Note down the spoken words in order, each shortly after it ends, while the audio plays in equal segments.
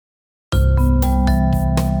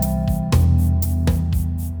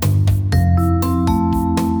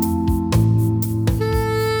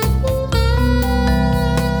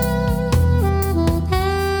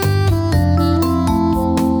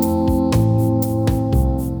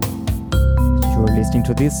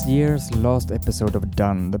listening to this year's last episode of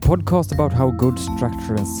Done, the podcast about how good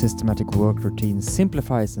structure and systematic work routine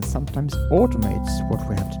simplifies and sometimes automates what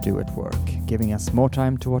we have to do at work, giving us more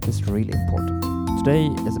time to what is really important. Today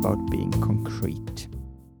is about being concrete.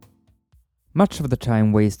 Much of the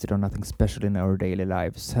time wasted on nothing special in our daily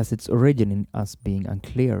lives has its origin in us being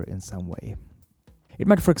unclear in some way. It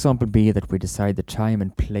might, for example, be that we decide the time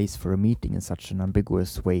and place for a meeting in such an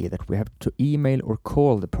ambiguous way that we have to email or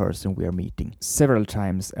call the person we are meeting several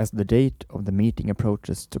times as the date of the meeting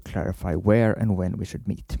approaches to clarify where and when we should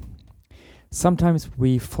meet. Sometimes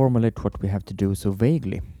we formulate what we have to do so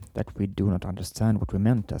vaguely that we do not understand what we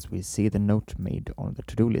meant as we see the note made on the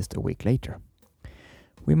to-do list a week later.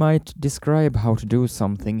 We might describe how to do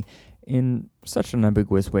something in such an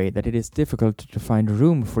ambiguous way that it is difficult to find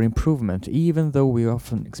room for improvement, even though we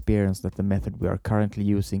often experience that the method we are currently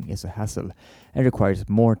using is a hassle and requires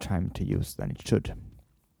more time to use than it should.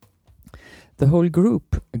 The whole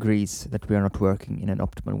group agrees that we are not working in an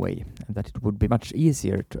optimal way and that it would be much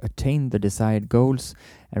easier to attain the desired goals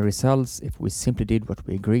and results if we simply did what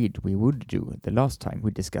we agreed we would do the last time we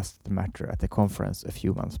discussed the matter at the conference a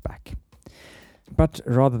few months back. But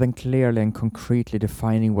rather than clearly and concretely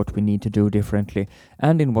defining what we need to do differently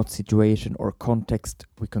and in what situation or context,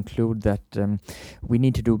 we conclude that we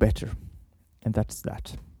need to do better. And that's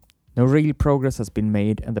that. No real progress has been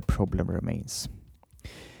made and the problem remains.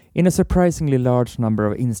 In a surprisingly large number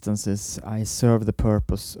of instances, I serve the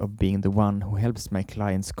purpose of being the one who helps my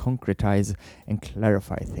clients concretize and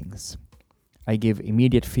clarify things. I give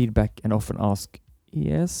immediate feedback and often ask,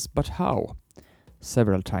 "Yes, but how?"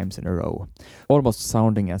 several times in a row, almost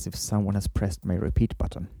sounding as if someone has pressed my repeat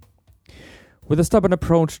button. With a stubborn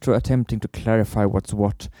approach to attempting to clarify what's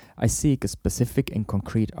what, I seek a specific and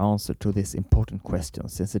concrete answer to this important question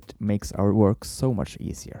since it makes our work so much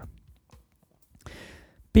easier.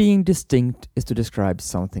 Being distinct is to describe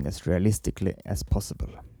something as realistically as possible.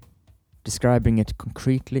 Describing it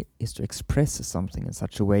concretely is to express something in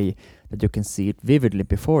such a way that you can see it vividly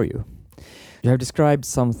before you. You have described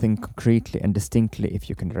something concretely and distinctly if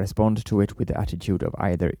you can respond to it with the attitude of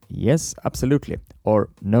either yes, absolutely, or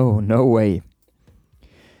no, no way.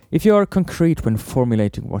 If you are concrete when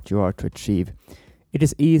formulating what you are to achieve, it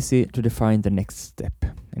is easy to define the next step,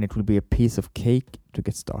 and it will be a piece of cake to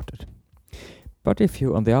get started. But if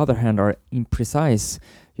you, on the other hand, are imprecise,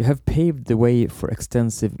 you have paved the way for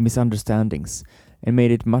extensive misunderstandings and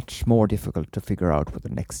made it much more difficult to figure out what the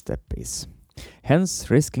next step is.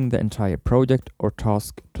 Hence risking the entire project or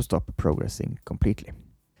task to stop progressing completely.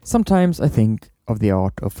 Sometimes I think of the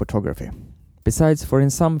art of photography. Besides, for in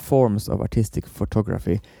some forms of artistic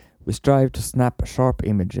photography, we strive to snap sharp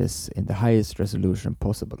images in the highest resolution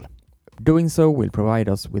possible. Doing so will provide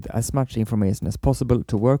us with as much information as possible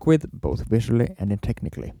to work with, both visually and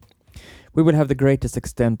technically. We will have the greatest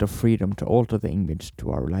extent of freedom to alter the image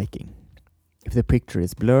to our liking. If the picture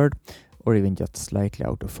is blurred, or even just slightly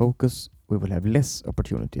out of focus, we will have less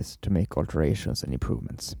opportunities to make alterations and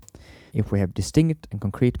improvements. If we have distinct and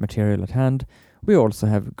concrete material at hand, we also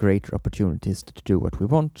have greater opportunities to do what we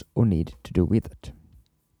want or need to do with it.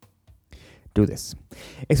 Do this.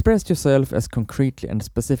 Express yourself as concretely and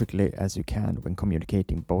specifically as you can when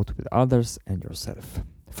communicating both with others and yourself.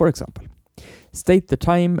 For example, state the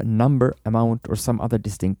time, number, amount, or some other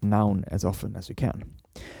distinct noun as often as you can.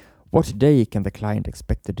 What day can the client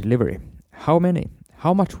expect the delivery? How many?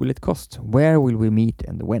 How much will it cost? Where will we meet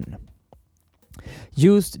and when?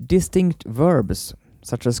 Use distinct verbs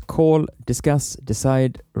such as call, discuss,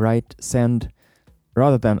 decide, write, send,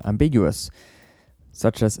 rather than ambiguous,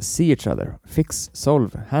 such as see each other, fix,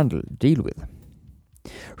 solve, handle, deal with.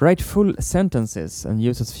 Write full sentences and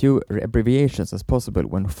use as few abbreviations as possible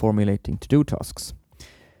when formulating to-do tasks.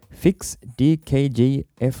 Fix, DKG,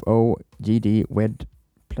 FO, GD, WED,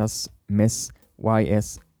 plus, MES,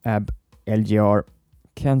 YS, AB, LGR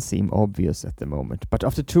can seem obvious at the moment, but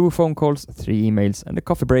after 2 phone calls, 3 emails, and a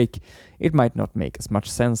coffee break, it might not make as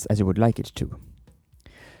much sense as you would like it to.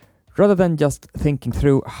 Rather than just thinking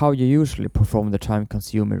through how you usually perform the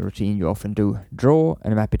time-consuming routine you often do, draw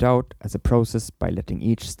and map it out as a process by letting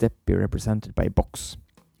each step be represented by a box.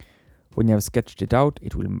 When you have sketched it out,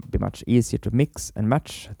 it will be much easier to mix and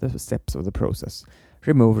match the steps of the process,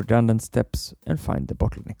 remove redundant steps, and find the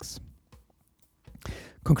bottlenecks.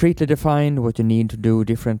 Concretely define what you need to do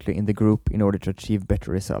differently in the group in order to achieve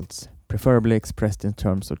better results, preferably expressed in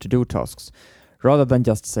terms of to-do tasks, rather than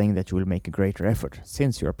just saying that you will make a greater effort,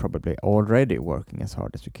 since you are probably already working as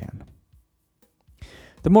hard as you can.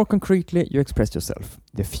 The more concretely you express yourself,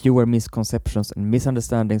 the fewer misconceptions and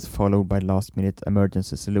misunderstandings followed by last-minute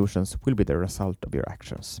emergency solutions will be the result of your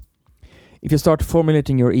actions. If you start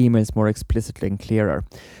formulating your emails more explicitly and clearer,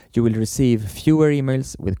 you will receive fewer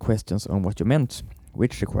emails with questions on what you meant,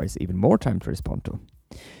 which requires even more time to respond to.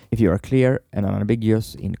 If you are clear and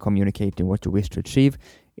unambiguous in communicating what you wish to achieve,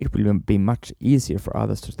 it will be much easier for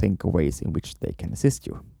others to think of ways in which they can assist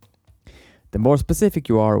you. The more specific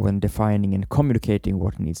you are when defining and communicating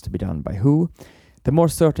what needs to be done by who, the more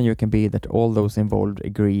certain you can be that all those involved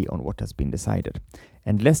agree on what has been decided,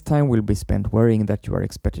 and less time will be spent worrying that you are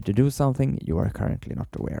expected to do something you are currently not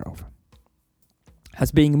aware of.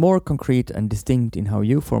 Has being more concrete and distinct in how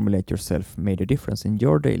you formulate yourself made a difference in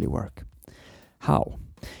your daily work? How?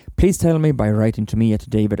 Please tell me by writing to me at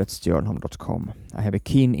david@stjernholm.com. I have a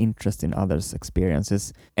keen interest in others'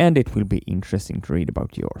 experiences, and it will be interesting to read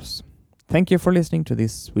about yours. Thank you for listening to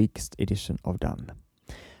this week's edition of Done.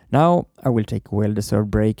 Now I will take a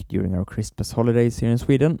well-deserved break during our Christmas holidays here in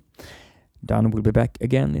Sweden. Done will be back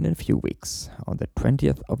again in a few weeks, on the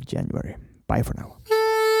 20th of January. Bye for now.